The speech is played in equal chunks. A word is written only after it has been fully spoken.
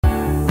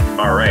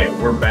All right,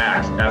 we're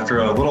back after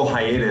a little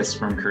hiatus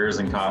from Careers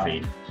in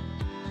Coffee.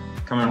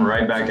 Coming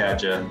right back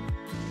at you,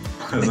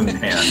 Liz and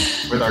Dan,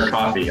 with our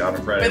coffee on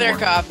a Friday With our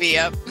morning. coffee,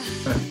 yep.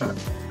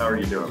 How are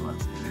you doing,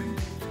 Liz?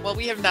 Well,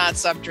 we have not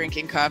stopped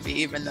drinking coffee,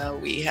 even though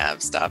we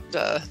have stopped.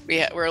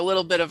 We're a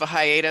little bit of a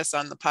hiatus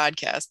on the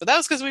podcast, but that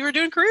was because we were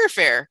doing career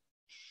fair.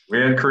 We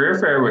had Career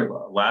Fair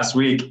last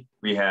week.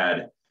 We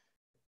had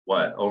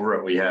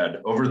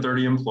over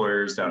 30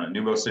 employers down at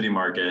Nubo City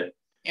Market.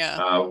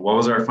 Yeah. What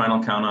was our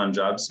final count on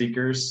job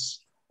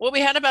seekers? Well, we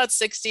had about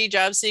 60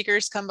 job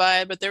seekers come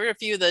by, but there were a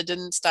few that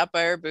didn't stop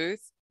by our booth.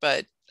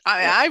 But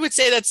I would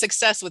say that's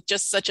success with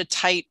just such a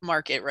tight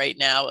market right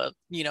now.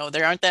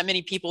 There aren't that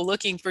many people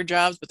looking for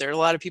jobs, but there are a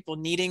lot of people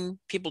needing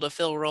people to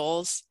fill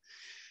roles.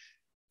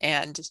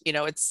 And,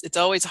 it's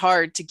always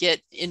hard to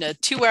get in a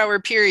 2-hour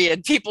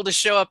period people to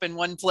show up in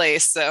one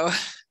place. So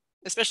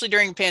especially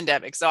during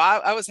pandemic. So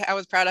I was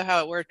proud of how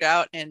it worked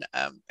out, and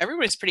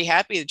everybody's pretty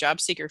happy. The job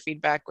seeker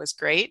feedback was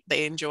great.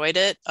 They enjoyed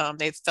it.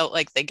 They felt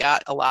like they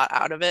got a lot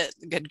out of it.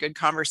 Good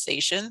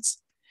conversations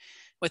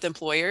with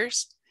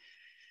employers.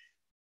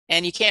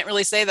 And you can't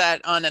really say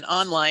that on an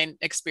online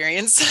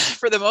experience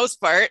for the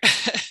most part.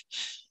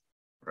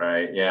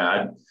 Right.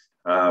 Yeah.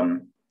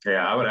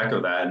 I would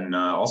echo that. And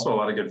also a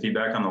lot of good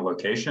feedback on the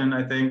location,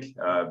 I think.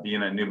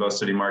 Being at Nubo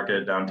City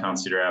Market, downtown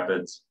Cedar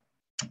Rapids,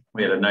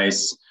 we had a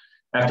nice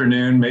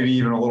afternoon, maybe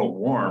even a little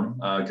warm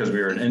because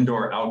we were an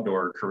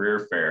indoor-outdoor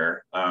career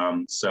fair.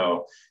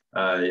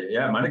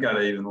 It might have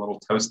got even a little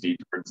toasty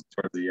towards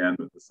the end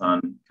with the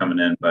sun coming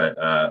in. But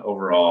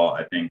overall,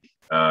 I think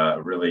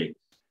really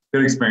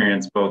good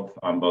experience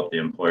on both the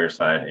employer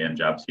side and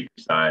job seeker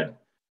side.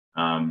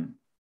 And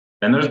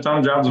there's a ton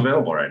of jobs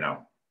available right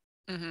now.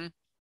 Mm-hmm.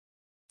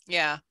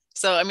 Yeah.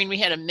 So, we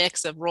had a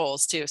mix of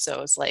roles too.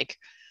 So it's like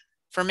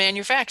from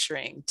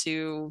manufacturing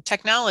to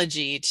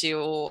technology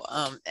to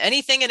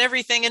anything and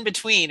everything in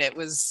between. It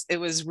was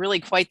really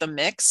quite the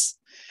mix.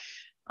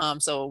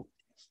 Our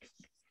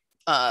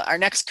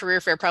next career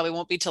fair probably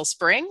won't be till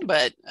spring,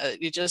 but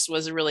it just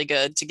was really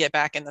good to get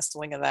back in the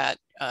swing of that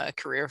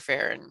career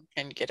fair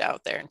and get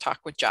out there and talk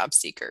with job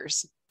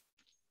seekers.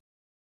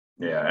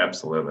 Yeah,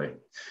 absolutely.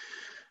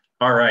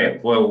 All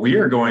right. Well, we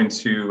are going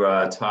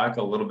to talk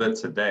a little bit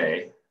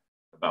today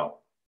about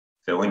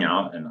filling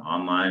out an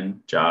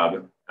online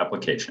job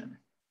application.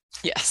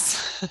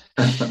 Yes.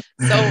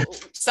 So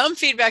some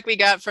feedback we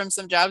got from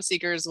some job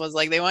seekers was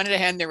like they wanted to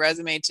hand their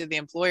resume to the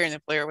employer, and the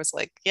employer was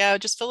like, yeah,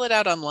 just fill it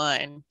out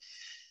online.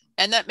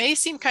 And that may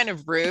seem kind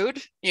of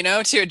rude,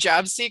 to a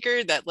job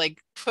seeker that like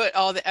put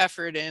all the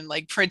effort in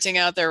like printing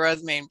out their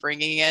resume and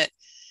bringing it.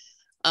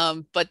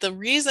 But the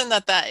reason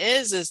that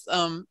is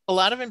a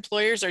lot of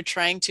employers are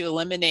trying to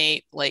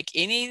eliminate like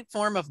any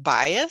form of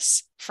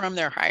bias from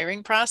their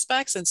hiring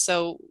prospects. And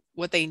so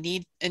what they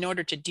need in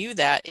order to do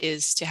that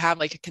is to have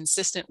like a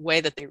consistent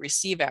way that they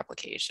receive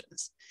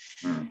applications.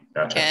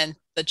 Gotcha. And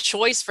the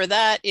choice for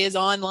that is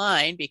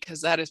online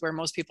because that is where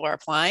most people are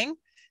applying.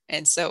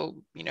 And so,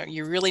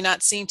 you're really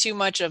not seeing too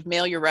much of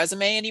mail your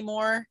resume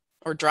anymore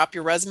or drop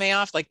your resume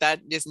off. Like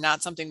that is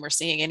not something we're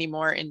seeing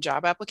anymore in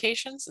job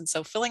applications. And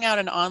so filling out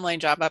an online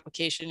job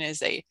application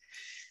is a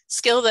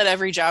skill that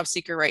every job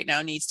seeker right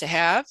now needs to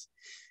have.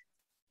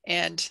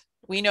 And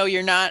we know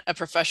you're not a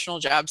professional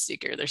job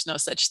seeker. There's no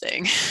such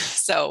thing.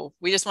 So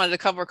we just wanted to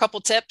cover a couple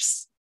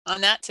tips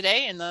on that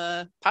today in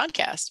the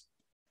podcast.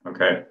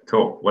 Okay,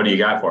 cool. What do you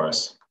got for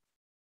us?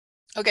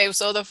 Okay,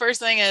 so the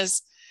first thing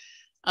is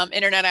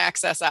internet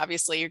access.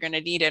 Obviously, you're going to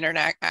need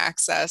internet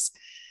access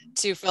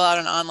to fill out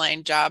an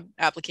online job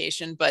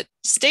application, but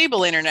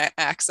stable internet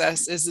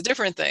access is a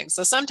different thing.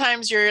 So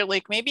sometimes you're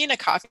like maybe in a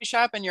coffee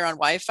shop and you're on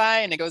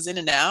Wi-Fi and it goes in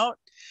and out.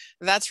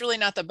 That's really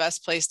not the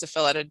best place to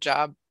fill out a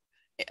job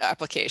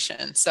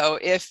application. So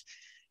if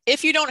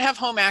you don't have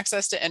home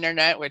access to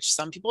internet, which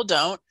some people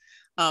don't,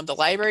 the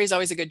library is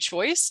always a good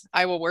choice.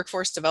 Iowa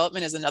Workforce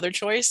Development is another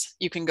choice.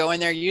 You can go in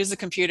there, use the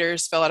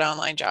computers, fill out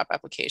online job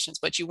applications,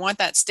 but you want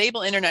that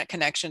stable internet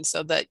connection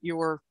so that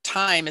your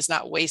time is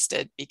not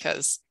wasted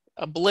because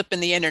a blip in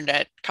the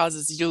internet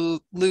causes you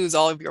lose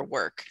all of your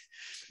work.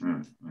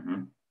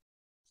 Mm-hmm.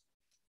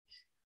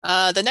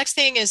 The next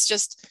thing is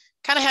just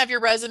kind of have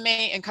your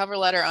resume and cover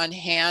letter on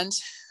hand.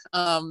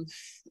 And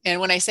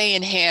when I say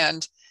in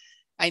hand,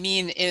 I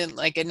mean in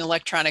like an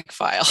electronic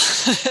file.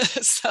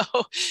 So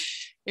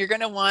you're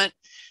going to want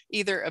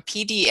either a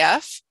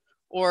PDF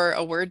or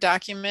a Word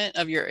document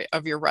of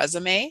your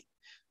resume.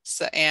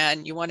 So,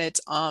 and you want it,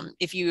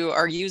 if you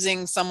are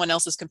using someone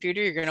else's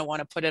computer, you're going to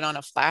want to put it on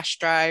a flash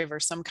drive or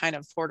some kind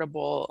of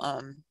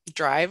portable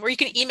drive, or you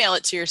can email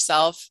it to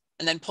yourself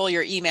and then pull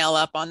your email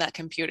up on that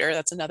computer.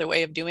 That's another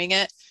way of doing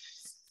it.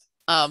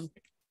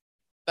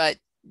 But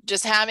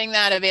just having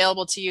that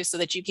available to you so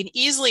that you can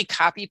easily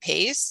copy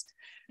paste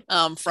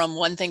from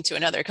one thing to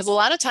another. Because a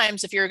lot of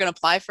times if you're going to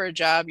apply for a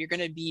job, you're going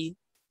to be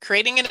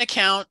creating an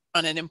account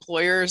on an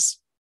employer's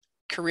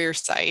career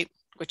site,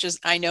 which is,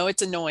 I know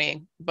it's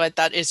annoying, but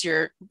that is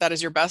your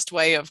best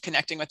way of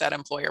connecting with that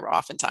employer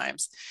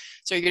oftentimes.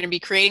 So you're going to be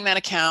creating that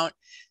account.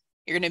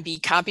 You're going to be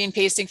copy and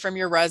pasting from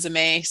your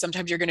resume.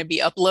 Sometimes you're going to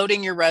be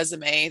uploading your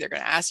resume. They're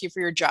going to ask you for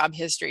your job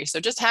history. So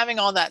just having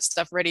all that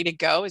stuff ready to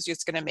go is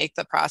just going to make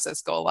the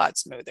process go a lot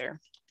smoother.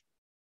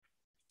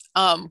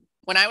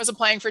 When I was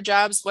applying for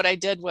jobs, what I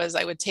did was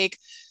I would take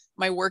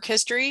my work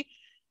history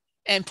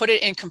and put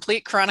it in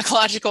complete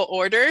chronological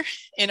order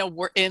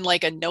in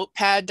like a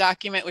notepad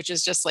document, which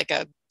is just like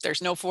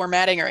there's no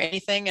formatting or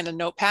anything in a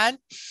notepad.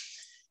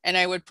 And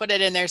I would put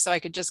it in there so I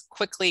could just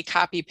quickly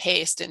copy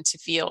paste into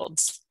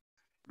fields.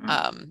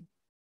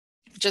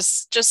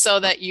 Just so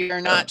that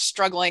you're not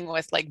struggling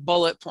with like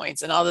bullet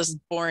points and all this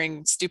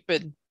boring,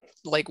 stupid,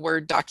 like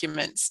Word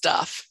document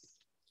stuff.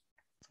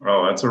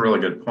 Oh, that's a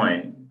really good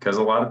point. Because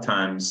a lot of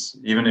times,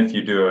 even if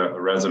you do a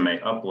resume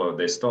upload,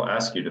 they still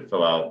ask you to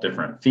fill out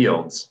different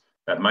fields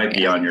that might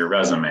be on your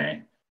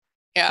resume.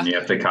 Yeah. And you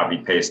have to copy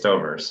paste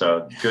over.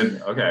 So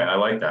good. Okay. I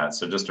like that.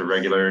 So just a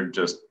regular,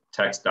 just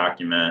text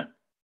document,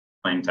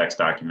 plain text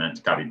document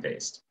to copy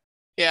paste.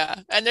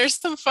 Yeah. And there's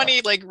some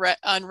funny, like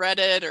on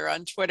Reddit or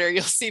on Twitter,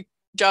 you'll see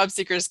job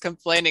seekers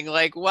complaining,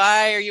 like,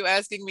 why are you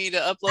asking me to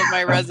upload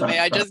my resume?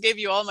 I just gave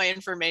you all my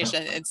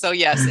information. And so,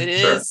 yes, it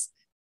is.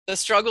 The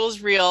struggle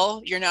is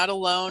real. You're not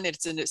alone.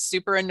 It's a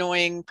super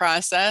annoying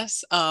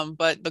process.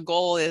 But the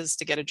goal is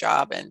to get a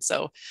job. And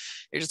so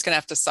you're just going to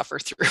have to suffer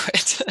through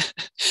it.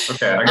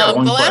 Okay. I got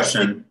one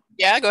question.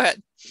 Yeah, go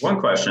ahead. One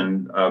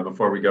question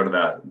before we go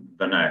to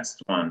the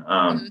next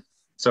one.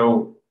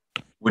 So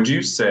would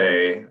you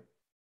say,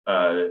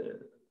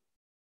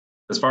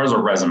 as far as a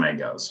resume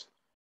goes,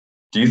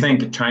 do you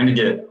think trying to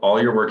get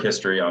all your work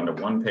history onto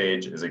one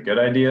page is a good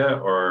idea?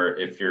 Or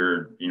if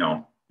your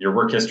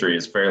work history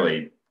is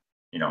fairly,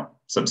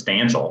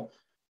 substantial,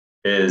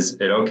 is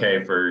it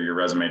okay for your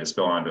resume to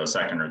spill onto a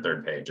second or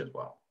third page as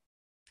well?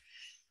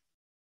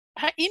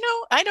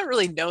 I don't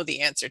really know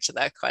the answer to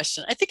that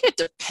question. I think it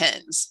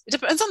depends. It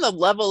depends on the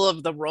level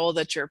of the role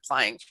that you're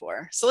applying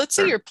for. So let's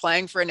say you're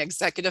applying for an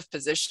executive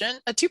position.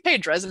 A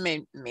 2-page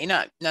resume may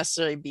not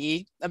necessarily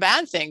be a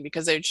bad thing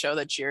because it would show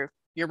that you're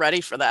ready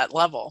for that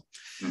level.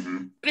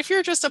 Mm-hmm. But if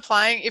you're just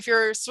applying, if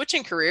you're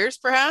switching careers,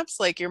 perhaps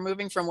like you're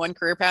moving from one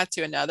career path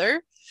to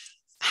another,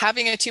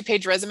 having a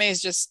 2-page resume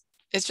it's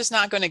just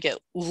not going to get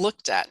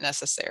looked at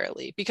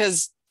necessarily,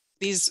 because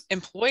these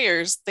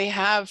employers,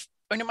 or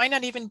it might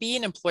not even be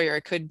an employer.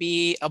 It could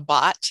be a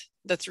bot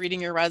that's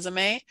reading your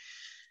resume.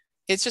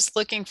 It's just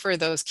looking for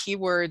those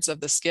keywords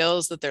of the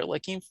skills that they're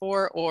looking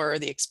for or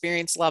the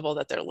experience level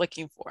that they're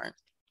looking for.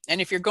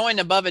 And if you're going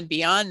above and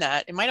beyond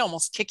that, it might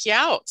almost kick you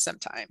out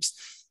sometimes.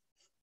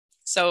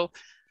 So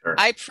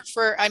I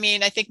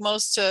think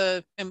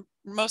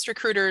most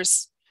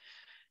recruiters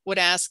would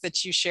ask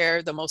that you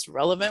share the most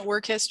relevant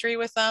work history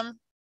with them.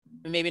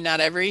 Maybe not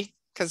every,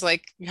 because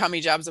like how many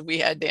jobs have we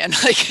had, Dan?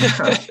 Like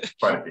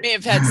may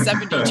have had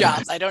 70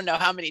 jobs. I don't know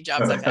how many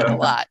jobs I've had, a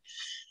lot.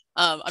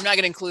 I'm not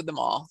going to include them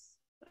all.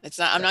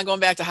 I'm not going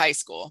back to high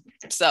school.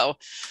 So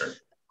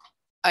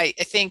I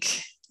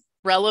think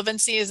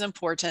relevancy is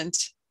important.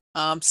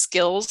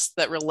 Skills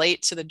that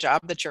relate to the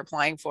job that you're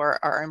applying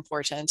for are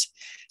important.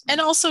 And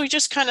also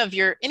just kind of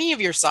any of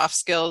your soft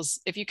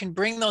skills, if you can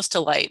bring those to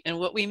light. And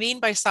what we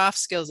mean by soft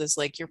skills is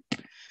like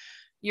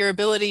your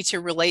ability to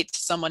relate to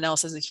someone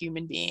else as a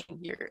human being,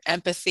 your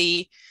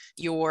empathy,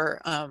 your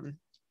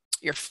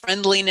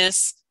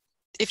friendliness.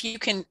 If you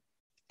can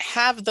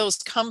have those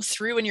come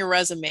through in your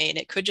resume, and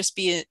it could just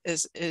be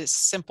as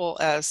simple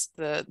as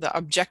the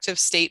objective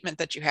statement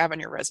that you have on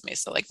your resume.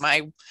 So like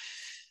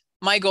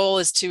my goal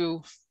is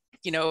to,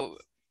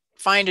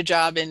 find a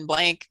job in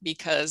blank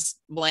because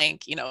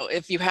blank,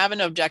 if you have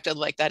an objective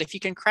like that, if you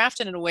can craft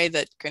it in a way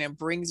that kind of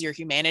brings your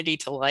humanity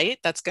to light,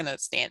 that's going to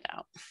stand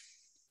out.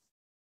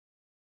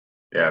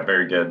 Yeah,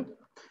 very good.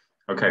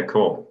 Okay,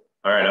 cool.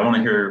 All right, I want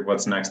to hear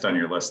what's next on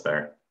your list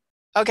there.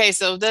 Okay,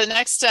 so the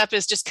next step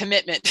is just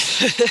commitment.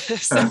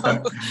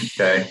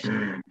 Okay.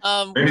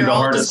 Maybe the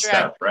hardest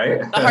step, right?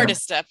 The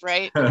hardest step,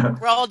 right?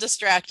 We're all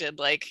distracted.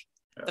 Like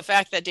the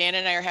fact that Dan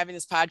and I are having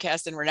this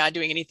podcast and we're not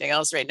doing anything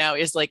else right now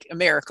is like a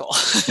miracle.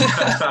 You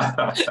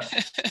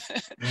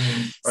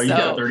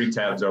got 30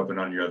 tabs open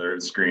on your other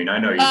screen. I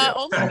know you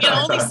do.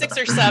 Only 6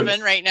 or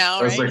 7 right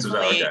now. Right? 6 or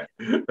 7, okay.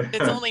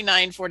 It's only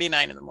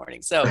 9:49 in the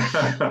morning. So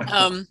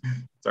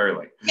it's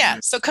early. Yeah.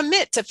 So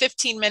commit to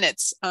 15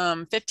 minutes,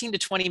 15 to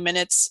 20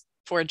 minutes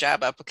for a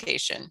job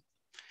application,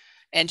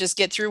 and just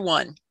get through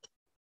one.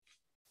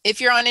 If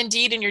you're on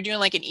Indeed and you're doing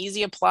like an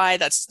easy apply,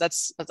 that's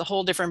a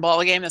whole different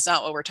ballgame. That's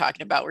not what we're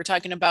talking about. We're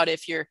talking about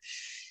if you're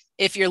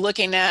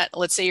looking at,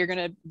 let's say you're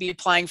going to be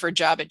applying for a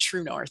job at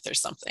True North or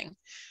something,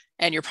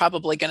 and you're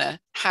probably going to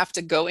have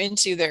to go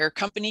into their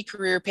company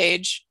career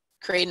page,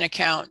 create an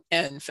account,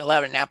 and fill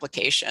out an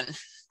application.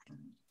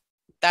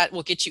 That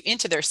will get you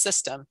into their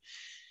system.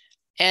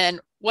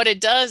 And what it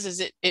does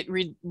is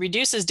it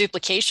reduces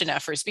duplication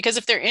efforts, because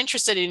if they're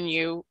interested in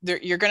you,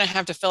 you're going to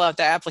have to fill out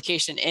the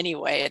application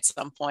anyway at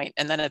some point.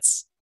 And then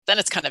it's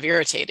kind of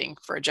irritating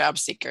for a job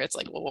seeker. It's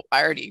like, well,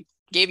 I already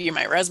gave you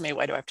my resume.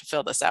 Why do I have to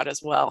fill this out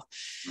as well?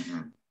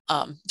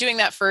 Mm-hmm. Doing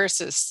that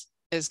first is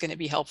going to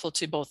be helpful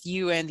to both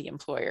you and the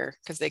employer,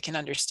 because they can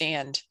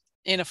understand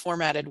in a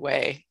formatted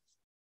way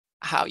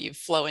how you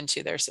flow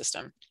into their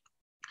system.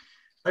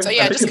 I So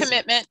yeah, think just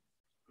commitment.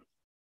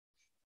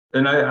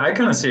 And I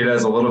kind of see it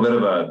as a little bit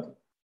of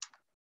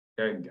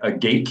a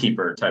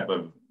gatekeeper type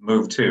of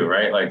move too,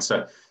 right? Like,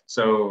 so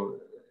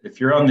if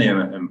you're on the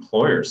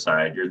employer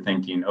side, you're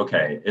thinking,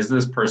 okay, is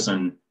this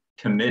person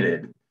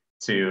committed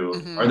to,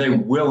 Mm-hmm. are they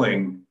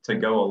willing to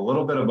go a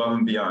little bit above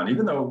and beyond,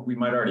 even though we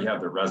might already have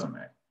their resume?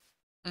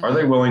 Mm-hmm. Are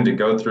they willing to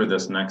go through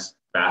this next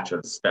batch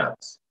of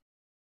steps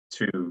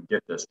to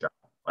get this job?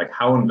 Like,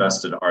 how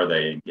invested are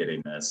they in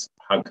getting this?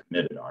 How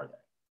committed are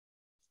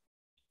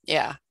they?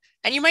 Yeah.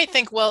 And you might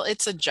think, well,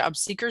 it's a job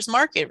seeker's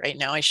market right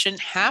now. I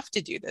shouldn't have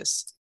to do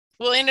this.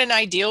 Well, in an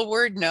ideal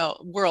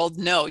world,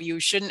 no, you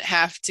shouldn't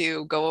have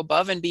to go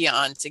above and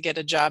beyond to get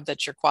a job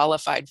that you're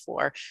qualified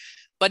for.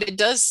 But it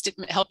does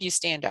help you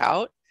stand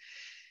out.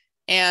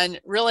 And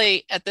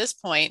really, at this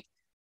point,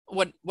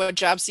 what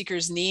job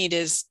seekers need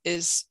is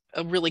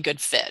a really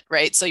good fit,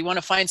 right? So you want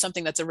to find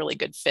something that's a really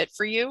good fit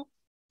for you.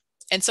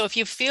 And so if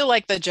you feel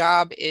like the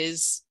job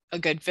is a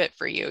good fit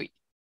for you,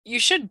 you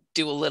should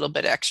do a little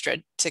bit extra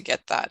to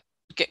get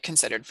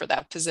considered for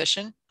that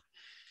position.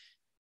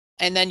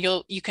 And then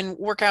you can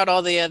work out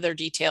all the other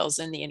details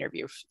in the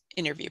interview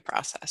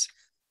process.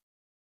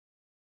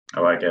 I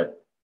like it.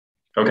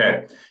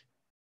 Okay.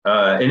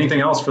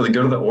 Anything else for the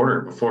good of the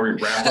order before we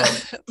wrap up?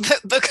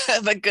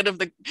 the good of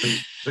the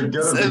good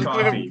of the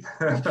coffee.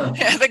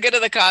 Yeah, the good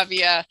of the coffee.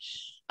 Yeah.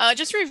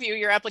 Just review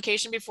your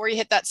application before you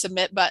hit that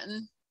submit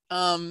button.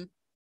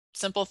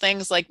 Simple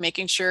things like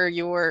making sure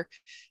your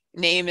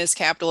name is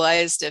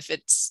capitalized if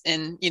it's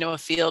in a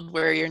field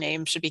where your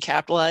name should be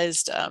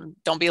capitalized.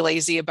 Don't be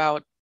lazy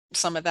about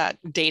some of that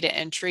data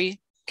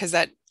entry, because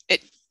that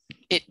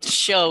it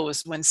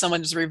shows when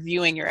someone's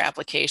reviewing your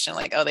application,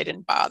 like, oh, they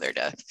didn't bother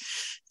to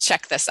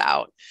check this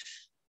out.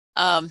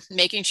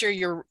 Making sure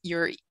your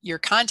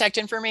contact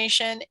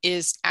information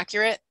is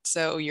accurate.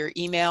 So your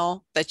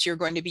email that you're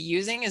going to be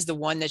using is the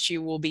one that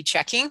you will be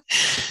checking.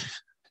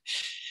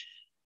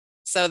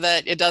 So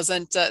that it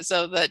doesn't,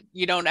 so that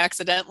you don't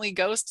accidentally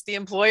ghost the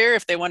employer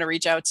if they want to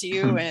reach out to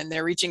you and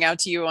they're reaching out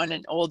to you on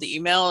an old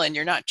email and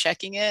you're not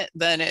checking it,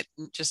 then it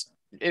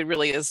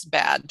really is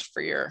bad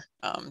for your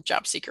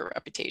job seeker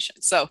reputation.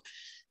 So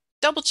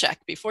double check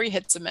before you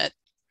hit submit.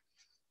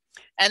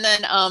 And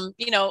then,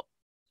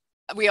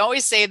 we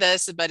always say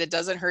this, but it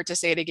doesn't hurt to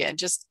say it again.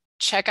 Just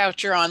check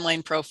out your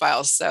online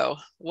profiles. So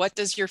what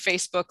does your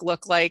Facebook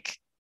look like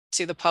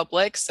to the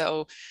public?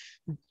 So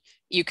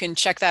you can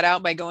check that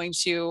out by going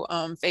to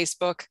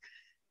Facebook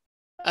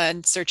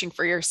and searching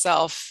for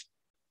yourself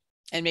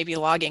and maybe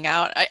logging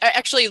out. I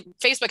actually,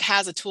 Facebook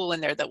has a tool in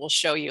there that will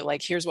show you,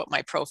 like, here's what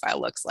my profile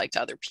looks like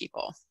to other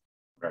people.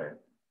 Right.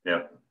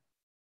 Yep.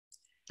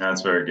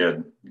 That's very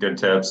good. Good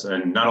tips.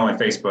 And not only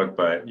Facebook,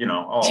 but,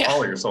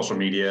 all of your social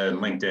media and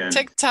LinkedIn.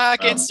 TikTok,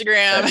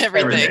 Instagram,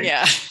 everything.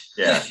 Yeah.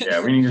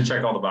 Yeah. We need to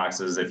check all the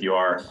boxes if you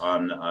are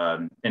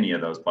on any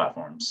of those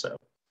platforms. So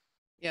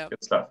yeah,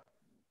 good stuff.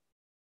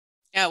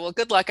 Yeah. Well,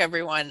 good luck,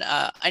 everyone.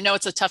 I know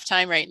it's a tough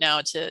time right now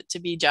to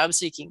be job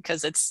seeking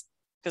because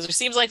there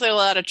seems like there are a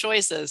lot of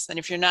choices. And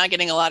if you're not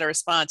getting a lot of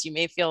response, you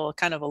may feel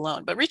kind of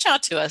alone, but reach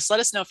out to us. Let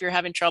us know if you're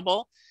having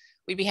trouble.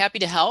 We'd be happy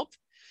to help.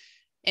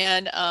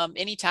 And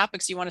any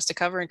topics you want us to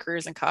cover in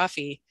Careers and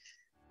Coffee,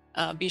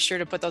 be sure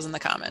to put those in the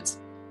comments.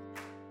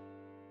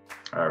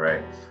 All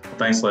right. Well,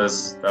 thanks,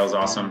 Liz. That was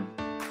awesome.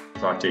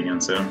 Talk to you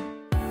again soon.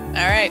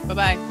 All right.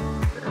 Bye-bye.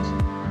 Cheers.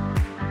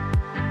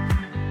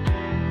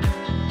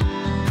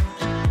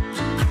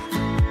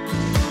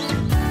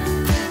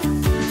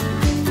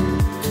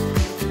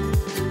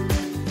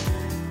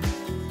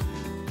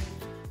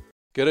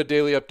 Get a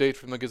daily update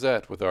from the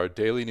Gazette with our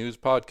daily news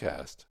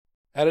podcast.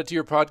 Add it to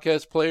your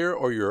podcast player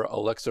or your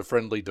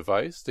Alexa-friendly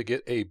device to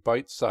get a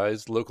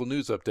bite-sized local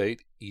news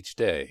update each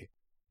day.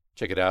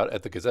 Check it out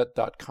at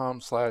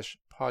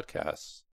thegazette.com/podcasts.